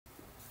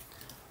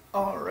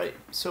Alright,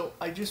 so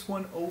I just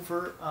went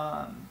over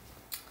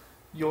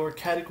your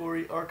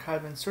category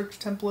archive and search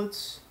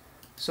templates.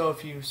 So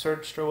if you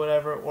searched or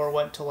whatever, or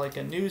went to like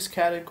a news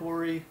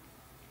category,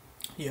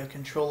 you have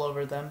control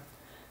over them.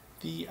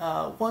 The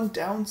one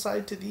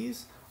downside to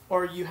these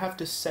are you have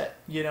to set,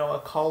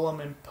 a column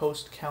and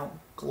post count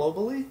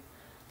globally.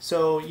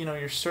 So,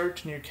 your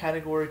search and your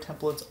category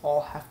templates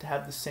all have to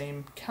have the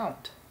same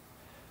count.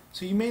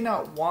 So you may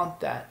not want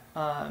that.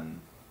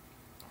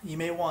 You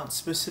may want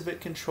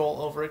specific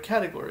control over a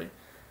category.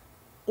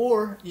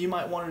 Or you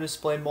might want to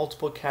display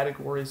multiple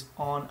categories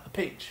on a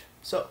page.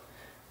 So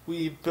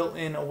we've built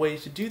in a way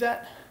to do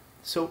that.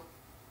 So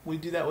we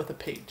do that with a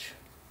page.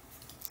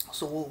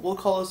 So we'll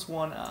call this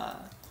one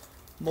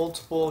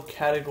multiple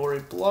category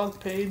blog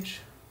page.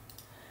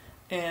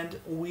 And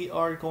we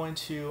are going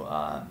to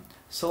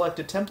select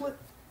a template.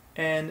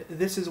 And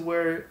this is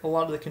where a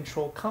lot of the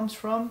control comes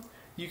from.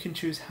 You can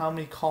choose how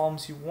many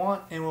columns you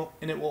want, and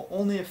it will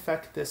only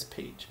affect this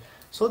page.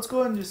 So let's go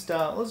ahead and just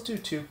let's do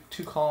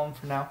two column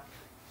for now,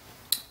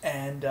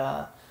 and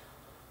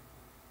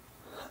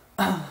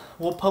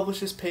we'll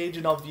publish this page,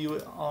 and I'll view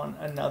it on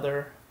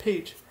another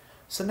page.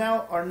 So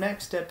now our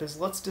next step is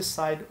let's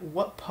decide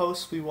what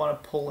posts we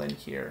want to pull in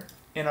here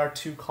in our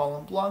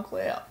 2-column blog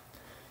layout.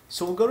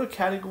 So we'll go to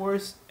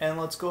categories, and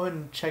let's go ahead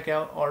and check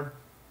out our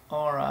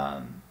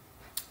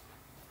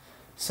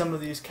some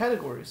of these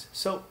categories.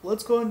 So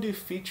let's go and do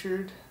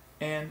featured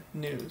and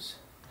news.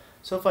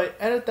 So if I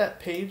edit that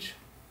page,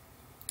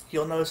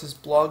 you'll notice this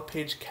blog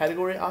page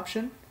category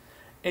option,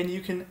 and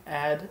you can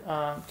add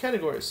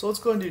categories. So let's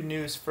go and do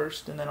news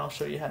first, and then I'll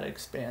show you how to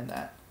expand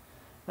that.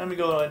 Let me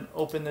go and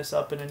open this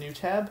up in a new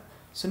tab.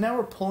 So now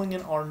we're pulling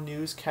in our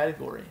news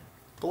category.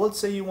 But let's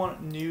say you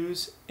want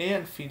news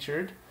and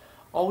featured.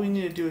 All we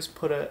need to do is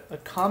put a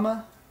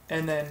comma,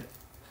 and then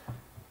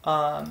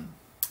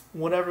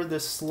whatever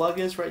this slug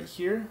is right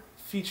here,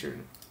 featured.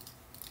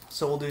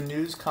 So we'll do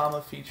news, comma,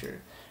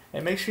 featured.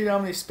 And make sure you don't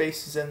have any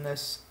spaces in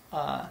this.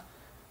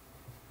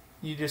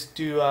 You just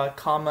do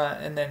comma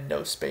and then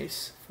no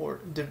space for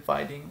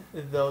dividing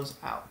those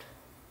out.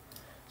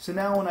 So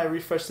now when I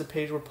refresh the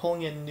page, we're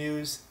pulling in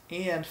news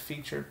and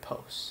featured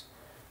posts.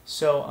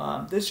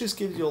 So this just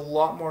gives you a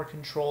lot more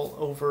control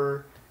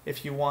over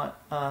if you want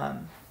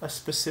a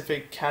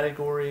specific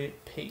category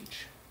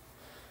page.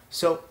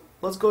 So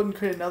let's go ahead and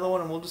create another one,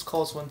 and we'll just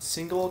call this one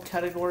single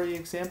category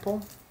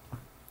example.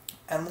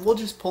 And we'll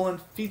just pull in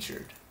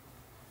featured.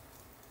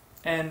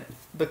 And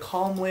the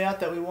column layout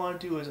that we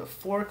want to do is a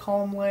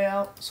 4-column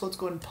layout. So let's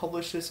go ahead and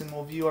publish this, and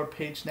we'll view our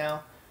page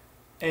now.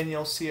 And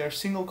you'll see our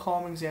single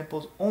column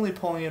examples only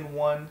pulling in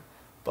one,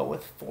 but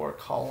with 4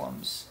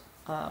 columns.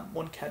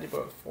 One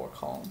category with 4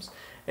 columns.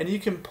 And you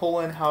can pull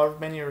in however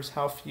many or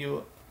how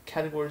few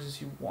categories as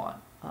you want.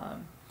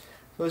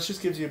 So this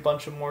just gives you a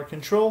bunch of more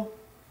control.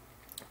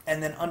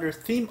 And then under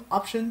theme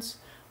options,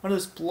 under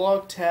this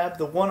blog tab,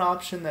 the one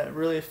option that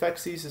really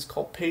affects these is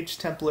called page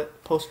template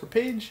post per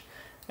page.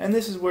 And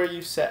this is where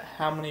you set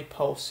how many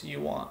posts you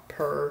want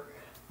per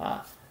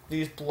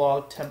these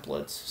blog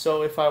templates.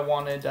 So if I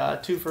wanted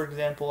 2, for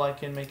example, I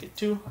can make it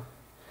 2,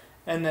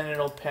 and then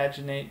it'll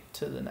paginate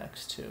to the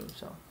next 2.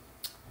 So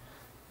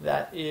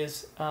that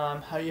is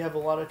how you have a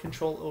lot of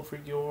control over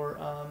your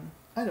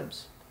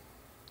items.